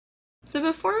So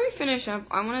before we finish up,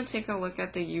 I want to take a look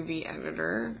at the UV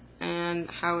editor and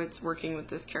how it's working with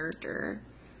this character.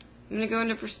 I'm going to go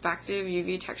into Perspective,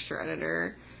 UV Texture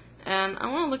Editor, and I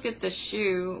want to look at the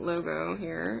shoe logo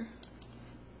here.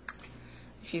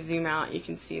 If you zoom out, you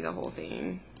can see the whole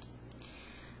thing.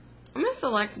 I'm going to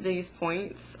select these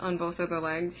points on both of the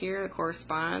legs here that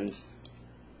correspond.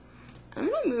 I'm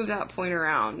going to move that point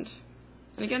around.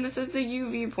 And again, this is the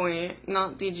UV point,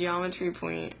 not the geometry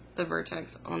point, the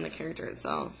vertex on the character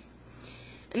itself.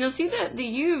 And you'll see that the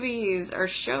UVs are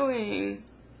showing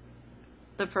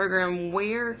the program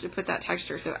where to put that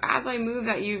texture. So as I move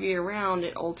that UV around,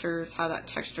 it alters how that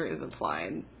texture is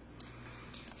applied.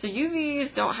 So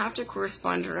UVs don't have to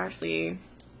correspond directly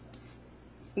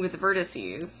with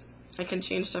vertices. I can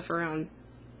change stuff around.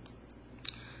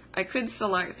 I could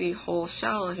select the whole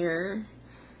shell here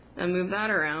and move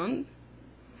that around.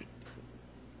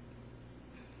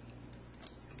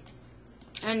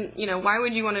 And, why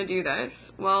would you want to do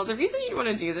this? Well, the reason you'd want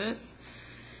to do this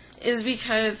is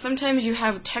because sometimes you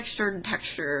have textured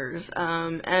textures,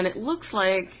 and it looks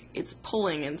like it's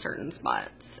pulling in certain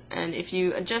spots. And if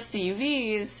you adjust the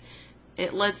UVs,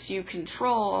 it lets you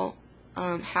control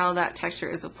how that texture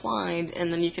is applied,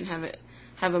 and then you can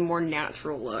have a more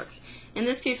natural look. In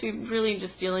this case, we're really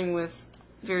just dealing with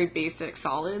very basic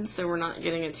solids, so we're not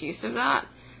getting a taste of that.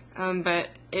 But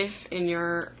if in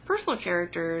your personal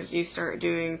characters you start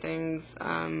doing things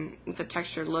with a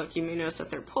textured look, you may notice that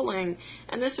they're pulling,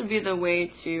 and this would be the way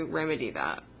to remedy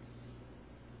that.